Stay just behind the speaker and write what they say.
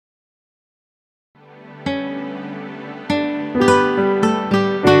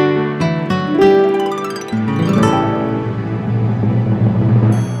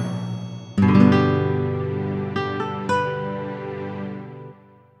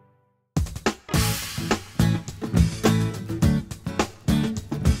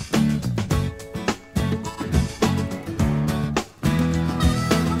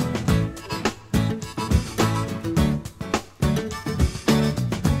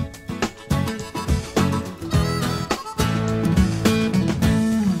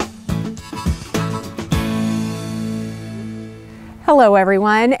Hello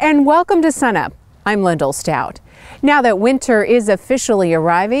everyone, and welcome to SUNUP. I'm Lyndall Stout. Now that winter is officially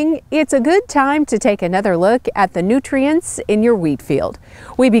arriving, it's a good time to take another look at the nutrients in your wheat field.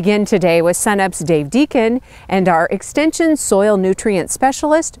 We begin today with SUNUP's Dave Deacon and our Extension Soil Nutrient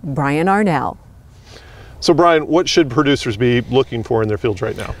Specialist, Brian Arnell. So Brian, what should producers be looking for in their fields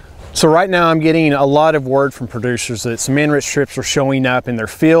right now? So right now I'm getting a lot of word from producers that some enriched strips are showing up in their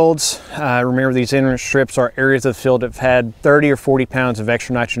fields. Remember, these enriched strips are areas of the field that have had 30 or 40 pounds of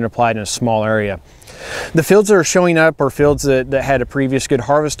extra nitrogen applied in a small area. The fields that are showing up are fields that had a previous good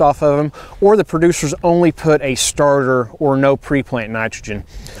harvest off of them, or the producers only put a starter or no pre-plant nitrogen.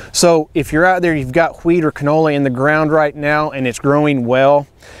 So if you're out there, you've got wheat or canola in the ground right now and it's growing well,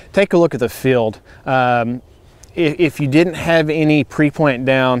 take a look at the field. If you didn't have any pre-plant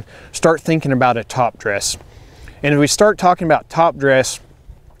down, start thinking about a top dress. And if we start talking about top dress,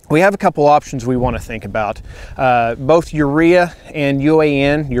 we have a couple options we want to think about. Both urea and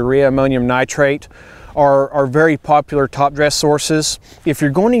UAN, urea ammonium nitrate, are very popular top dress sources. If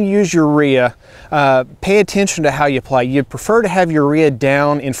you're going to use urea, pay attention to how you apply. You'd prefer to have urea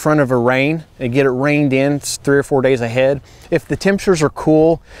down in front of a rain and get it rained in 3 or 4 days ahead. If the temperatures are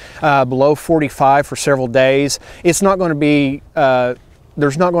cool, below 45 for several days, it's not going to be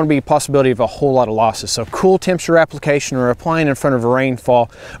there's not going to be a possibility of a whole lot of losses. So cool temperature application or applying in front of a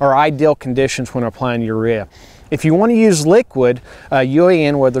rainfall are ideal conditions when applying urea. If you want to use liquid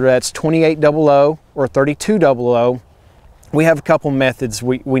UAN, whether that's 2800 or 3200, we have a couple methods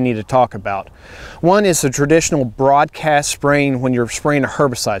we need to talk about. One is the traditional broadcast spraying when you're spraying a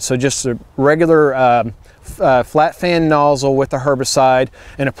herbicide. So just a regular flat fan nozzle with a herbicide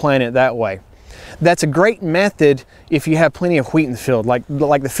and applying it that way. That's a great method if you have plenty of wheat in the field, like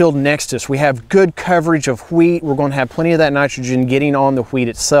the field next to us. We have good coverage of wheat. We're going to have plenty of that nitrogen getting on the wheat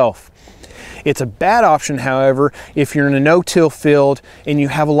itself. It's a bad option, however, if you're in a no-till field and you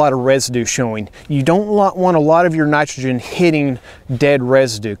have a lot of residue showing. You don't want a lot of your nitrogen hitting dead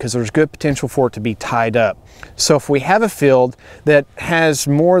residue because there's good potential for it to be tied up. So if we have a field that has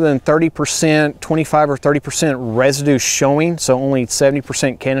more than 30%, 25 or 30% residue showing, so only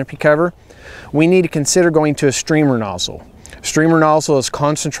 70% canopy cover, we need to consider going to a streamer nozzle. Streamer nozzle is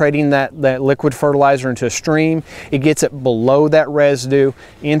concentrating that liquid fertilizer into a stream. It gets it below that residue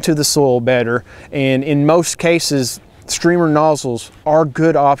into the soil better, and in most cases streamer nozzles are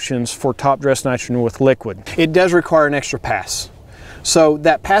good options for top dress nitrogen with liquid. It does require an extra pass. So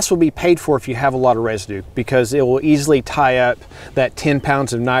that pass will be paid for if you have a lot of residue, because it will easily tie up that 10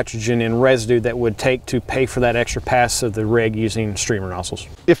 pounds of nitrogen in residue that would take to pay for that extra pass of the rig using streamer nozzles.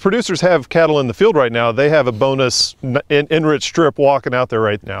 If producers have cattle in the field right now, they have a bonus enriched strip walking out there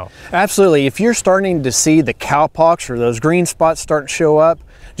right now. Absolutely. If you're starting to see the cowpox or those green spots starting to show up,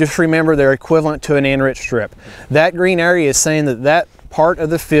 just remember they're equivalent to an enriched strip. That green area is saying that part of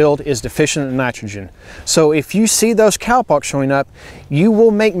the field is deficient in nitrogen. So if you see those cowpox showing up, you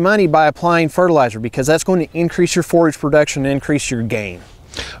will make money by applying fertilizer, because that's going to increase your forage production and increase your gain.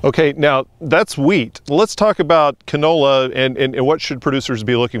 Okay, now that's wheat. Let's talk about canola and what should producers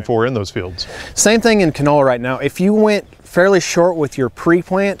be looking for in those fields. Same thing in canola right now. If you went fairly short with your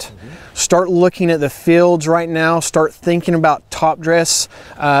pre-plant, start looking at the fields right now, start thinking about top dress,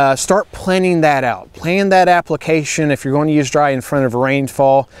 start planning that out. Plan that application. If you're going to use dry in front of a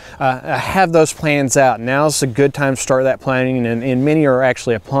rainfall, have those plans out. Now's a good time to start that planning, and many are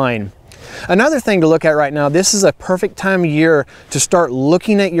actually applying. Another thing to look at right now, this is a perfect time of year to start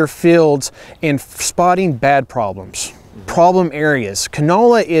looking at your fields and spotting bad problems, problem areas.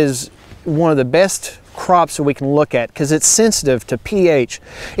 Canola is one of the best crops that we can look at because it's sensitive to pH,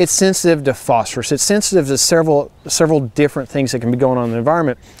 it's sensitive to phosphorus, it's sensitive to several different things that can be going on in the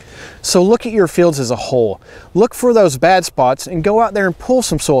environment. So look at your fields as a whole. Look for those bad spots and go out there and pull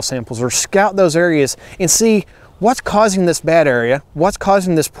some soil samples or scout those areas and see what's causing this bad area, what's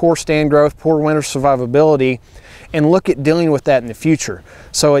causing this poor stand growth, poor winter survivability, and look at dealing with that in the future.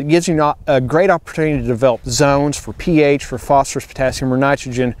 So it gives you a great opportunity to develop zones for pH, for phosphorus, potassium, or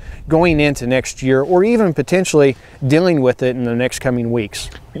nitrogen going into next year, or even potentially dealing with it in the next coming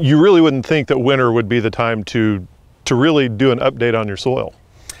weeks. You really wouldn't think that winter would be the time to really do an update on your soil.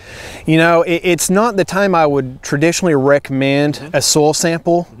 You know, it's not the time I would traditionally recommend a soil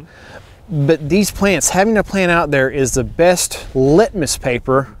sample. But these plants, having a plant out there is the best litmus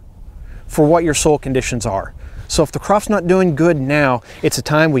paper for what your soil conditions are. So if the crop's not doing good now, it's a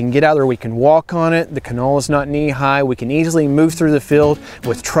time we can get out there, we can walk on it, the canola's not knee high, we can easily move through the field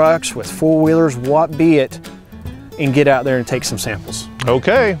with trucks, with four-wheelers, what be it, and get out there and take some samples.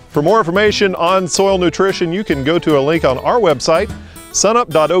 Okay, for more information on soil nutrition, you can go to a link on our website,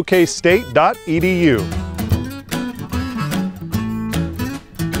 sunup.okstate.edu.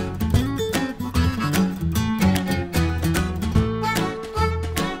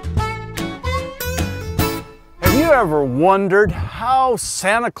 ever wondered how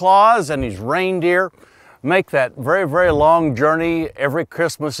Santa Claus and his reindeer make that very, very long journey every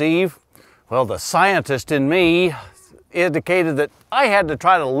Christmas Eve? Well, the scientist in me indicated that I had to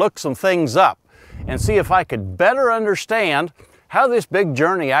try to look some things up and see if I could better understand how this big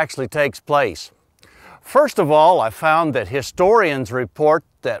journey actually takes place. First of all, I found that historians report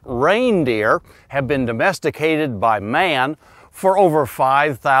that reindeer have been domesticated by man for over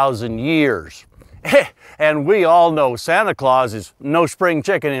 5,000 years. And we all know Santa Claus is no spring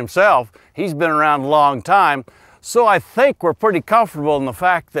chicken himself. He's been around a long time. So I think we're pretty comfortable in the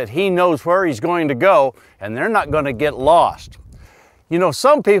fact that he knows where he's going to go and they're not going to get lost. You know,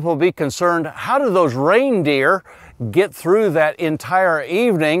 some people be concerned, how do those reindeer get through that entire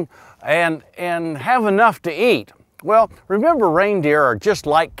evening and have enough to eat? Well, remember, reindeer are just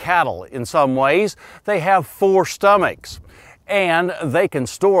like cattle in some ways. They have 4 stomachs and they can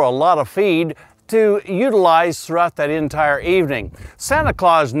store a lot of feed to utilize throughout that entire evening. Santa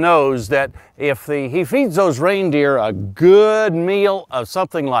Claus knows that if he feeds those reindeer a good meal of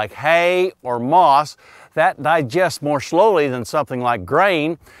something like hay or moss, that digests more slowly than something like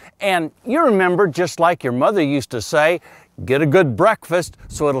grain. And you remember, just like your mother used to say, get a good breakfast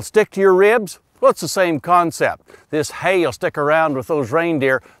so it'll stick to your ribs. Well, it's the same concept. This hay will stick around with those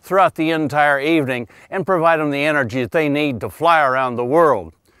reindeer throughout the entire evening and provide them the energy that they need to fly around the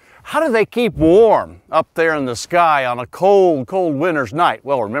world. How do they keep warm up there in the sky on a cold, cold winter's night?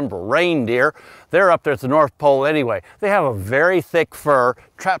 Well, remember, reindeer, they're up there at the North Pole anyway. They have a very thick fur,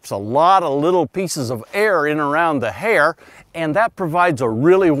 traps a lot of little pieces of air in around the hair, and that provides a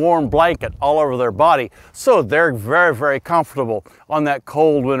really warm blanket all over their body, so they're very, very comfortable on that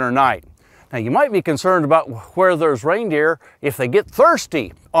cold winter night. Now, you might be concerned about where there's reindeer if they get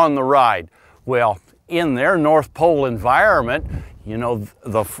thirsty on the ride. Well, in their North Pole environment, you know,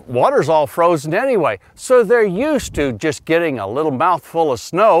 the water's all frozen anyway, so they're used to just getting a little mouthful of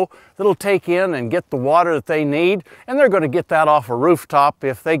snow that'll take in and get the water that they need, and they're going to get that off a rooftop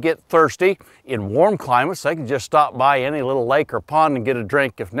if they get thirsty. In warm climates, they can just stop by any little lake or pond and get a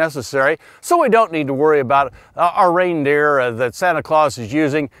drink if necessary, so we don't need to worry about our reindeer that Santa Claus is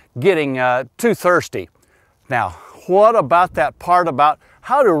using getting too thirsty. Now, what about that part about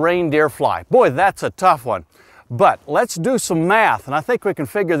how do reindeer fly? Boy, that's a tough one. But let's do some math, and I think we can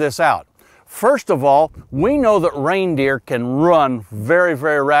figure this out. First of all, we know that reindeer can run very,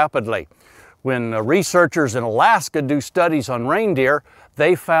 very rapidly. When researchers in Alaska do studies on reindeer,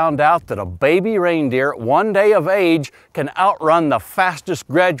 they found out that a baby reindeer, 1 day of age, can outrun the fastest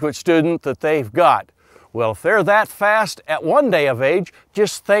graduate student that they've got. Well, if they're that fast at 1 day of age,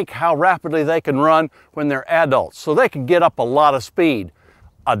 just think how rapidly they can run when they're adults. So they can get up a lot of speed.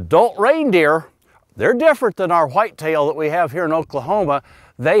 Adult reindeer, they're different than our whitetail that we have here in Oklahoma.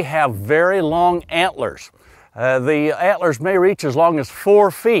 They have very long antlers. The antlers may reach as long as 4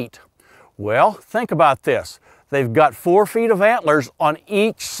 feet. Well, think about this. They've got 4 feet of antlers on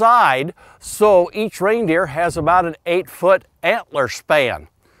each side, so each reindeer has about an 8-foot antler span.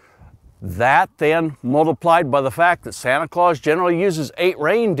 That then multiplied by the fact that Santa Claus generally uses 8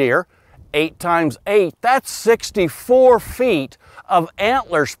 reindeer, 8 times 8, that's 64 feet of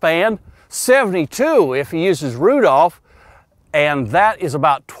antler span. 72 if he uses Rudolph, and that is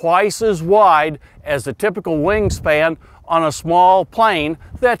about twice as wide as the typical wingspan on a small plane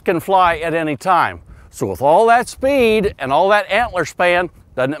that can fly at any time. So with all that speed and all that antler span,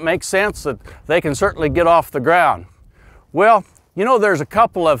 doesn't it make sense that they can certainly get off the ground? Well, you know, there's a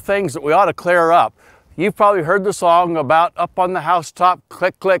couple of things that we ought to clear up. You've probably heard the song about up on the housetop,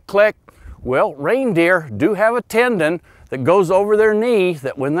 click, click, click. Well, reindeer do have a tendon that goes over their knee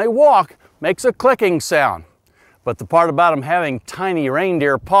that when they walk makes a clicking sound. But the part about them having tiny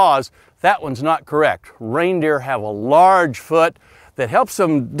reindeer paws, that one's not correct. Reindeer have a large foot that helps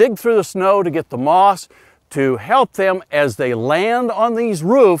them dig through the snow to get the moss, to help them as they land on these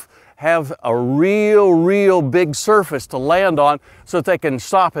roofs have a real big surface to land on so that they can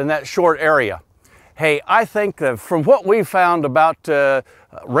stop in that short area. Hey, I think that from what we found about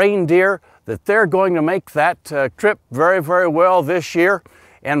reindeer, that they're going to make that trip very, very well this year.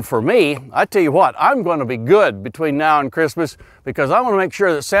 And for me, I tell you what, I'm going to be good between now and Christmas because I want to make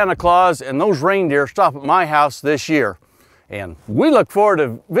sure that Santa Claus and those reindeer stop at my house this year. And we look forward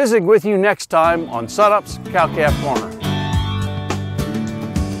to visiting with you next time on SUNUP's Cow-Calf Corner.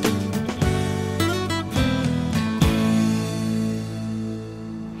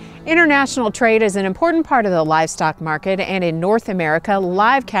 International trade is an important part of the livestock market, and in North America,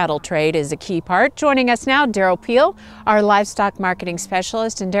 live cattle trade is a key part. Joining us now, Daryl Peel, our livestock marketing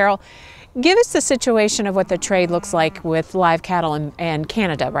specialist. And Daryl, give us the situation of what the trade looks like with live cattle in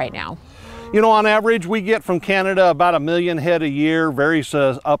Canada right now. You know, on average, we get from Canada about 1 million head a year, varies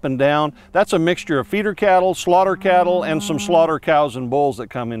up and down. That's a mixture of feeder cattle, slaughter cattle, and some slaughter cows and bulls that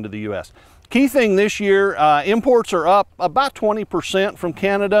come into the U.S. Key thing this year, imports are up about 20% from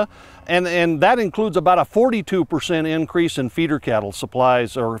Canada, and that includes about a 42% increase in feeder cattle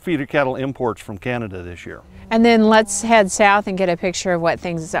supplies or feeder cattle imports from Canada this year. And then let's head south and get a picture of what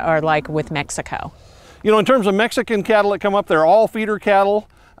things are like with Mexico. You know, in terms of Mexican cattle that come up, they're all feeder cattle.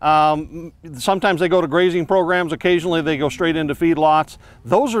 Sometimes they go to grazing programs, occasionally they go straight into feedlots.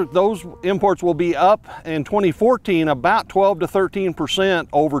 Those imports will be up in 2014 about 12 to 13%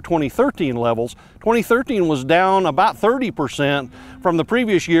 over 2013 levels. 2013 was down about 30% from the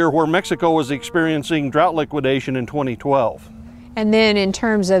previous year, where Mexico was experiencing drought liquidation in 2012. And then in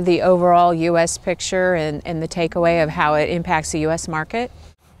terms of the overall U.S. picture and the takeaway of how it impacts the U.S. market?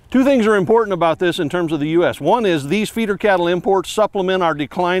 Two things are important about this in terms of the U.S. One is these feeder cattle imports supplement our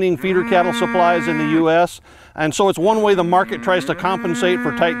declining feeder cattle supplies in the U.S. And so it's one way the market tries to compensate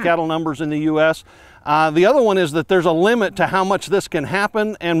for tight cattle numbers in the U.S. The other one is that there's a limit to how much this can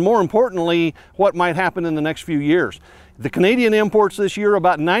happen, and more importantly, what might happen in the next few years. The Canadian imports this year,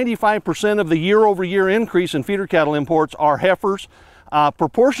 about 95% of the year-over-year increase in feeder cattle imports are heifers.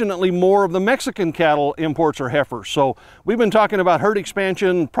 Proportionately more of the Mexican cattle imports are heifers. So we've been talking about herd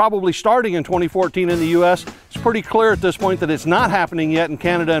expansion probably starting in 2014 in the U.S. It's pretty clear at this point that it's not happening yet in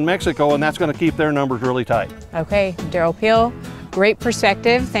Canada and Mexico, and that's going to keep their numbers really tight. Okay, Daryl Peel, great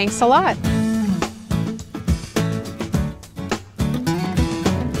perspective. Thanks a lot.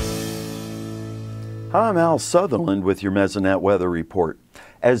 Hi, I'm Al Sutherland with your Mesonet weather report.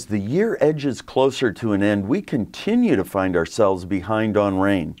 As the year edges closer to an end, we continue to find ourselves behind on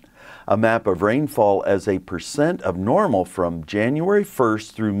rain. A map of rainfall as a percent of normal from January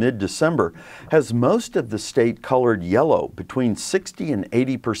 1st through mid-December has most of the state colored yellow, between 60 and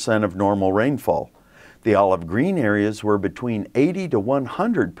 80% of normal rainfall. The olive green areas were between 80 to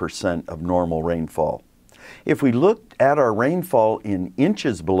 100% of normal rainfall. If we looked at our rainfall in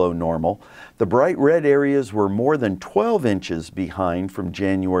inches below normal, the bright red areas were more than 12 inches behind from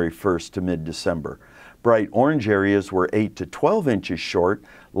January 1st to mid-December. Bright orange areas were 8 to 12 inches short,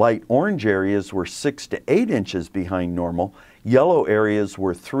 light orange areas were 6 to 8 inches behind normal, yellow areas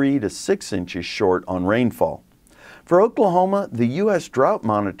were 3 to 6 inches short on rainfall. For Oklahoma, the U.S. Drought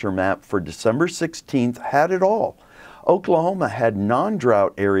Monitor map for December 16th had it all. Oklahoma had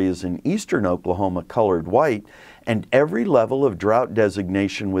non-drought areas in eastern Oklahoma colored white, and every level of drought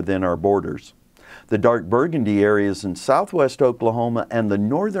designation within our borders. The dark burgundy areas in southwest Oklahoma and the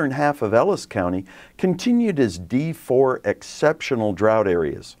northern half of Ellis County continued as D4 exceptional drought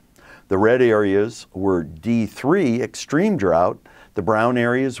areas. The red areas were D3 extreme drought, the brown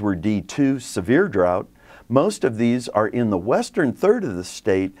areas were D2 severe drought. Most of these are in the western third of the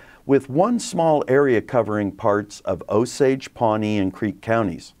state, with one small area covering parts of Osage, Pawnee, and Creek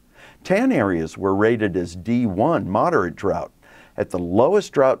counties. 10 areas were rated as D1 moderate drought. At the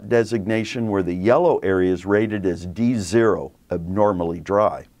lowest drought designation were the yellow areas rated as D0 abnormally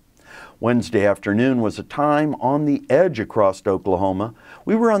dry. Wednesday afternoon was a time on the edge across Oklahoma.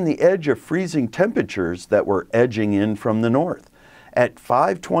 We were on the edge of freezing temperatures that were edging in from the north. At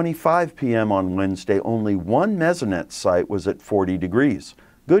 5:25 p.m. on Wednesday, only one Mesonet site was at 40 degrees.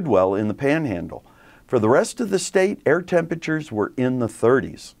 Goodwell in the Panhandle. For the rest of the state, air temperatures were in the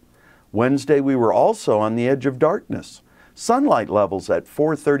 30s. Wednesday, we were also on the edge of darkness. Sunlight levels at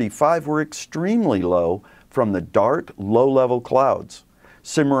 4:35 were extremely low from the dark, low-level clouds.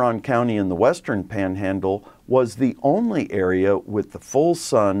 Cimarron County in the western Panhandle was the only area with the full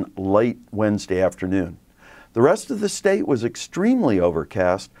sun late Wednesday afternoon. The rest of the state was extremely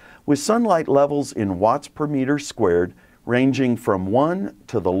overcast, with sunlight levels in watts per meter squared ranging from 1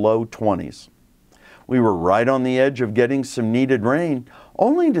 to the low 20s. We were right on the edge of getting some needed rain,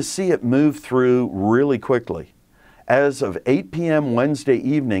 only to see it move through really quickly. As of 8 p.m. Wednesday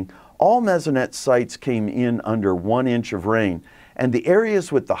evening, all Mesonet sites came in under 1 inch of rain, and the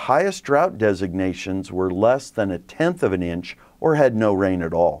areas with the highest drought designations were less than 1/10 of an inch or had no rain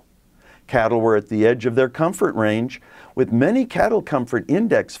at all. Cattle were at the edge of their comfort range, with many cattle comfort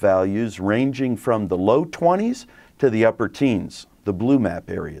index values ranging from the low 20s to the upper teens, the blue map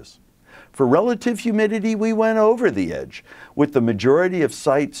areas. For relative humidity, we went over the edge, with the majority of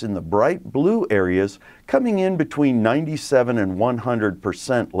sites in the bright blue areas coming in between 97 and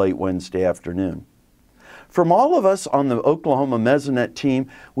 100% late Wednesday afternoon. From all of us on the Oklahoma Mesonet team,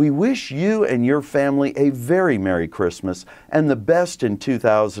 we wish you and your family a very Merry Christmas and the best in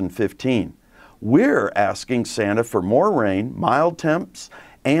 2015. We're asking Santa for more rain, mild temps,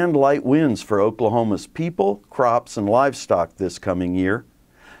 and light winds for Oklahoma's people, crops, and livestock this coming year.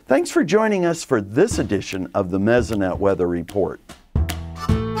 Thanks for joining us for this edition of the Mesonet Weather Report.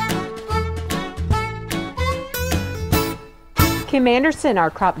 Kim Anderson, our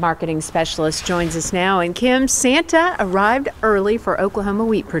crop marketing specialist, joins us now. And Kim, Santa arrived early for Oklahoma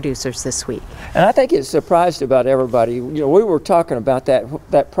wheat producers this week. And I think it surprised about everybody. You know, we were talking about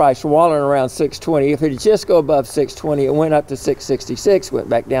that price wallowing around 620. If it just go above 620, it went up to 666, went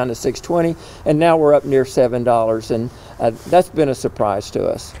back down to 620, and now we're up near $7. And that's been a surprise to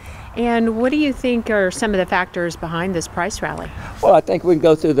us. And what do you think are some of the factors behind this price rally? Well, I think we can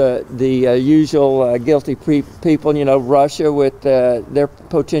go through the usual guilty people, you know, Russia with their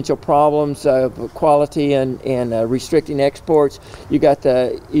potential problems of quality and restricting exports. You got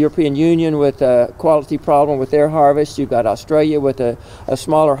the European Union with a quality problem with their harvest. You got Australia with a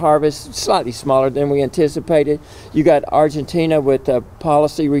smaller harvest, slightly smaller than we anticipated. You got Argentina with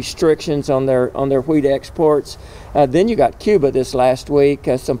policy restrictions on their wheat exports. Then you got Cuba this last week,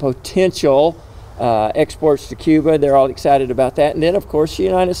 some potential exports to Cuba. They're all excited about that. And then, of course, the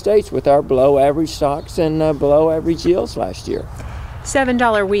United States with our below average stocks and below average yields last year.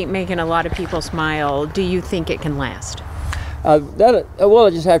 $7 wheat making a lot of people smile. Do you think it can last? We'll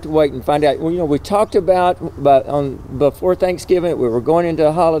just have to wait and find out. Well, you know, we talked about before Thanksgiving, we were going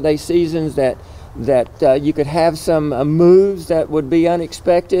into holiday seasons that you could have some moves that would be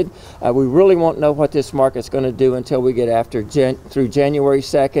unexpected. We really won't know what this market's going to do until we get through January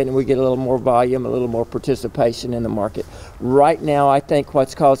 2nd and we get a little more volume, a little more participation in the market. Right now, I think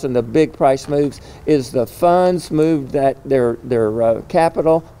what's causing the big price moves is the funds moved their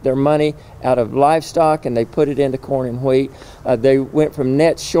capital, their money out of livestock, and they put it into corn and wheat. They went from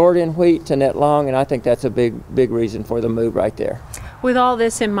net short in wheat to net long, and I think that's a big reason for the move right there. With all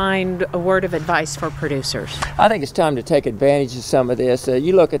this in mind, a word of advice for producers. I think it's time to take advantage of some of this.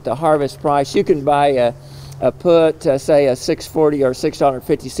 You look at the harvest price, you can buy a put, say a $6.40 or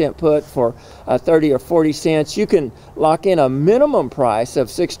 $6.50 put for 30 or 40 cents. You can lock in a minimum price of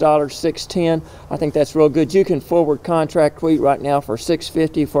 $6, $6.10. I think that's real good. You can forward contract wheat right now for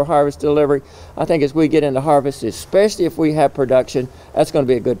 $6.50 for harvest delivery. I think as we get into harvest, especially if we have production, that's going to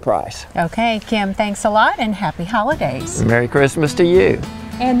be a good price. Okay, Kim, thanks a lot and happy holidays. Merry Christmas to you.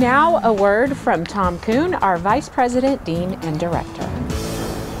 And now a word from Tom Kuhn, our Vice President, Dean, and Director.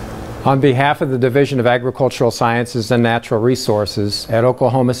 On behalf of the Division of Agricultural Sciences and Natural Resources at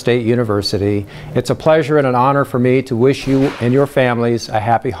Oklahoma State University, it's a pleasure and an honor for me to wish you and your families a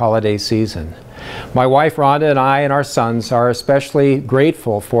happy holiday season. My wife Rhonda and I and our sons are especially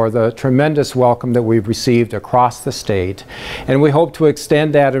grateful for the tremendous welcome that we've received across the state, and we hope to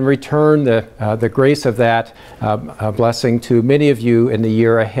extend that and return the grace of that blessing to many of you in the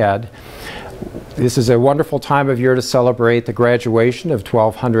year ahead. This is a wonderful time of year to celebrate the graduation of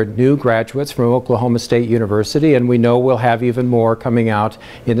 1,200 new graduates from Oklahoma State University, and we know we'll have even more coming out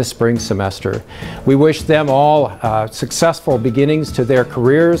in the spring semester. We wish them all successful beginnings to their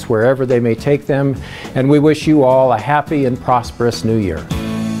careers, wherever they may take them, and we wish you all a happy and prosperous new year.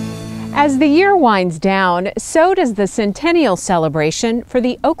 As the year winds down, so does the Centennial celebration for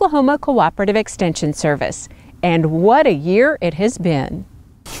the Oklahoma Cooperative Extension Service. And what a year it has been.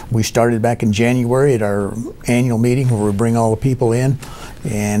 We started back in January at our annual meeting where we bring all the people in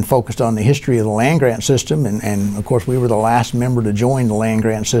and focused on the history of the land grant system, and of course we were the last member to join the land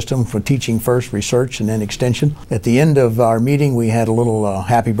grant system for teaching first, research, and then extension. At the end of our meeting we had a little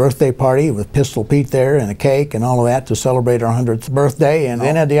happy birthday party with Pistol Pete there and a cake and all of that to celebrate our 100th birthday, and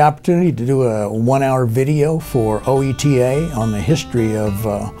then had the opportunity to do a 1-hour video for OETA on the history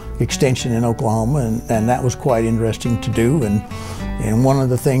of extension in Oklahoma, and that was quite interesting to do. And one of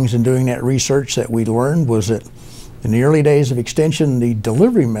the things in doing that research that we learned was that in the early days of extension, the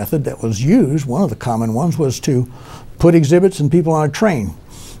delivery method that was used, one of the common ones, was to put exhibits and people on a train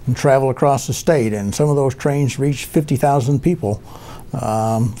and travel across the state. And some of those trains reached 50,000 people.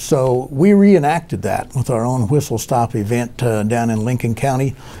 So we reenacted that with our own whistle stop event down in Lincoln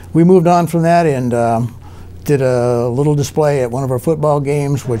County. We moved on from that and did a little display at one of our football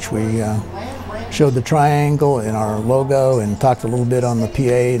games, which we showed the triangle and our logo and talked a little bit on the PA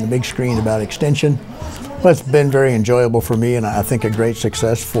and the big screen about extension. Well, it's been very enjoyable for me, and I think a great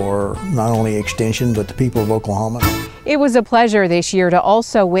success for not only extension but the people of Oklahoma. It was a pleasure this year to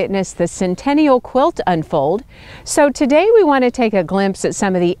also witness the Centennial quilt unfold. So today we want to take a glimpse at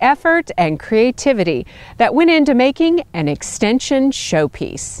some of the effort and creativity that went into making an extension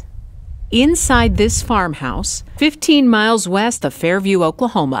showpiece. Inside this farmhouse, 15 miles west of Fairview,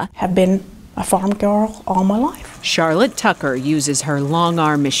 Oklahoma, I've been a farm girl all my life. Charlotte Tucker uses her long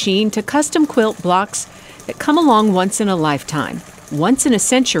arm machine to custom quilt blocks that come along once in a lifetime. once in a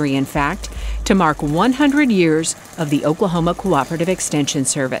century in fact, to mark 100 years of the Oklahoma Cooperative Extension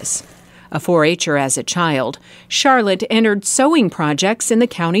Service. A 4-H'er as a child, Charlotte entered sewing projects in the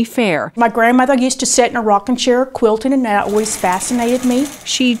county fair. My grandmother used to sit in a rocking chair quilting, and that always fascinated me.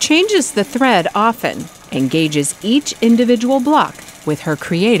 She changes the thread often and gauges each individual block with her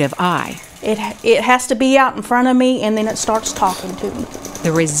creative eye. It has to be out in front of me, and then it starts talking to me.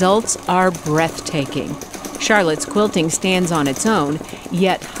 The results are breathtaking. Charlotte's quilting stands on its own,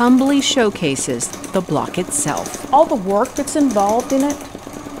 yet humbly showcases the block itself. All the work that's involved in it,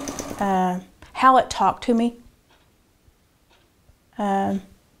 how it talked to me, not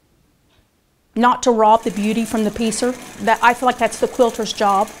to rob the beauty from the piecer. I feel like that's the quilter's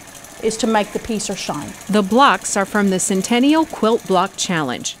job, is to make the piecer shine. The blocks are from the Centennial Quilt Block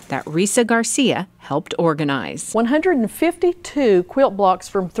Challenge that Risa Garcia helped organize. 152 quilt blocks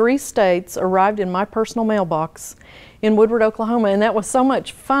from 3 states arrived in my personal mailbox in Woodward, Oklahoma, and that was so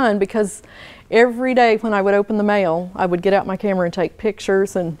much fun because every day when I would open the mail, I would get out my camera and take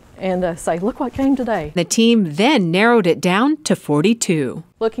pictures and say, look what came today. The team then narrowed it down to 42.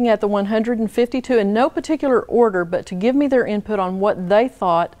 Looking at the 152 in no particular order, but to give me their input on what they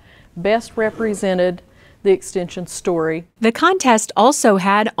thought best represented the extension story. The contest also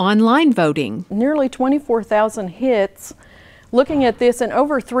had online voting. Nearly 24,000 hits looking at this and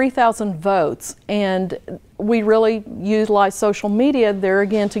over 3,000 votes, and we really utilized social media there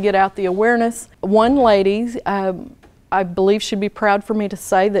again to get out the awareness. One lady, I believe she'd be proud for me to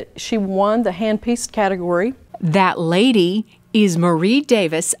say that she won the hand-pieced category. That lady is Marie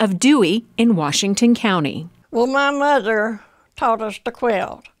Davis of Dewey in Washington County. Well, my mother taught us to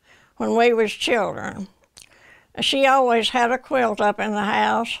quilt when we was children. She always had a quilt up in the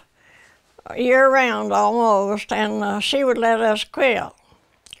house, year-round almost, and she would let us quilt.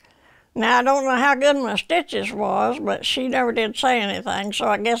 Now, I don't know how good my stitches was, but she never did say anything, so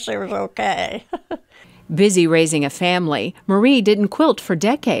I guess it was okay. Busy raising a family, Marie didn't quilt for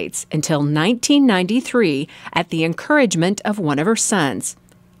decades until 1993 at the encouragement of one of her sons.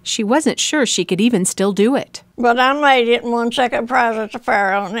 She wasn't sure she could even still do it. But I made it and won second prize at the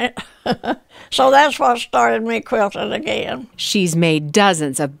fair on it. So that's what started me quilting again. She's made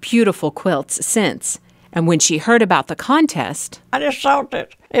dozens of beautiful quilts since. And when she heard about the contest, I just thought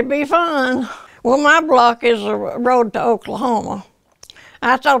that it'd be fun. Well, my block is a road to Oklahoma.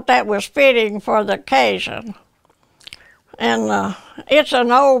 I thought that was fitting for the occasion. And it's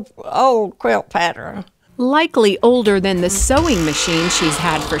an old quilt pattern. Likely older than the sewing machine she's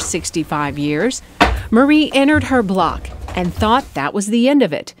had for 65 years, Marie entered her block and thought that was the end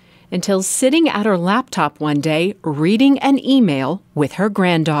of it, until sitting at her laptop one day reading an email with her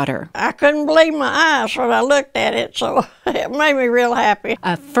granddaughter. I couldn't believe my eyes when I looked at it, so it made me real happy.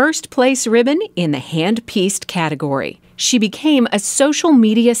 A first-place ribbon in the hand-pieced category. She became a social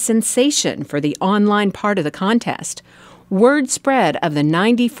media sensation for the online part of the contest. Word spread of the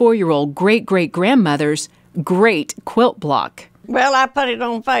 94-year-old great-great-grandmother's great quilt block. Well, I put it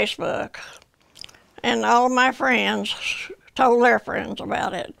on Facebook, and all of my friends told their friends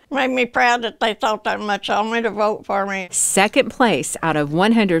about it. Made me proud that they thought that much of me to vote for me. Second place out of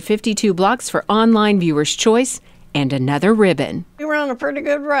 152 blocks for online viewers' choice, and another ribbon. We run a pretty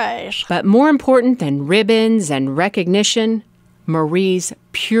good race. But more important than ribbons and recognition, Marie's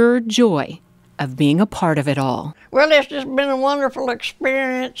pure joy of being a part of it all. Well, it's just been a wonderful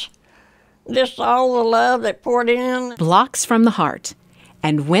experience. Just all the love that poured in. Blocks from the heart.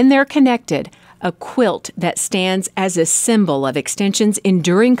 And when they're connected, a quilt that stands as a symbol of Extension's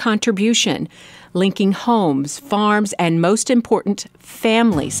enduring contribution, linking homes, farms, and most important,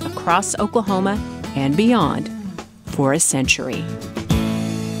 families across Oklahoma and beyond for a century.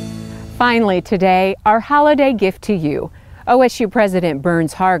 Finally today, our holiday gift to you. OSU President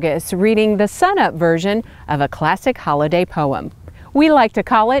Burns Hargis reading the SUNUP version of a classic holiday poem. We like to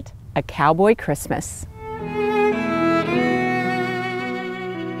call it A Cowboy Christmas.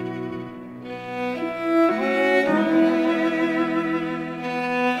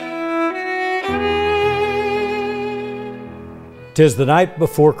 "'Tis the night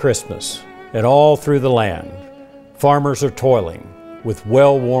before Christmas, and all through the land, farmers are toiling with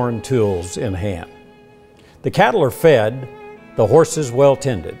well-worn tools in hand. The cattle are fed, the horses well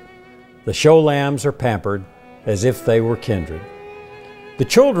tended, the show lambs are pampered as if they were kindred. The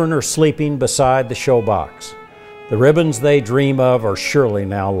children are sleeping beside the show box. The ribbons they dream of are surely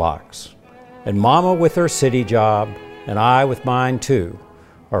now locks. And Mama with her city job, and I with mine too,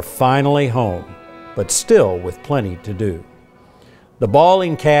 are finally home, but still with plenty to do. The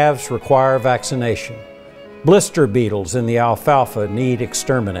bawling calves require vaccination. Blister beetles in the alfalfa need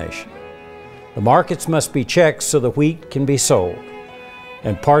extermination. The markets must be checked so the wheat can be sold.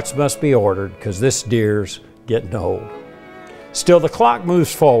 and parts must be ordered because this deer's getting old. Still, the clock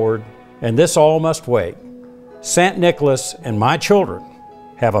moves forward, and this all must wait. St. Nicholas and my children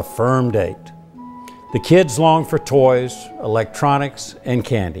have a firm date. The kids long for toys, electronics, and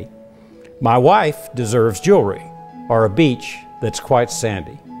candy. My wife deserves jewelry or a beach that's quite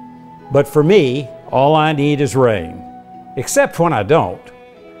sandy. But for me, all I need is rain, except when I don't.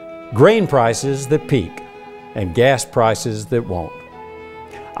 Grain prices that peak and gas prices that won't.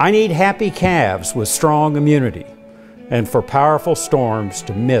 I need happy calves with strong immunity and for powerful storms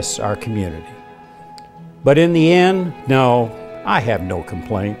to miss our community. But in the end, no, I have no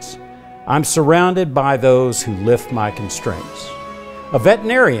complaints. I'm surrounded by those who lift my constraints. A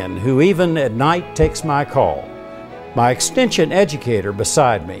veterinarian who even at night takes my call. My extension educator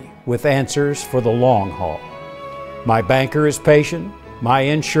beside me with answers for the long haul. My banker is patient, my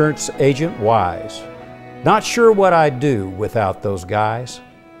insurance agent wise. Not sure what I'd do without those guys.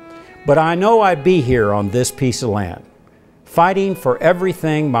 But I know I'd be here on this piece of land, fighting for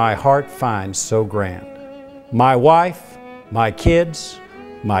everything my heart finds so grand. My wife, my kids,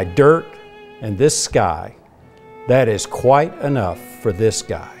 my dirt, and this sky, that is quite enough for this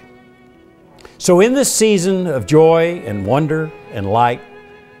guy. So in this season of joy and wonder and light,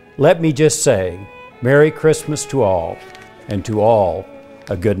 let me just say, Merry Christmas to all, and to all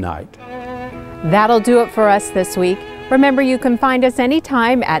a good night. That'll do it for us this week. Remember, you can find us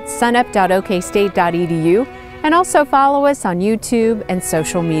anytime at sunup.okstate.edu and also follow us on YouTube and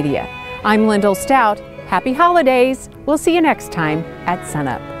social media. I'm Lyndall Stout. Happy holidays. We'll see you next time at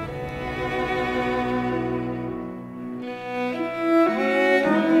SUNUP.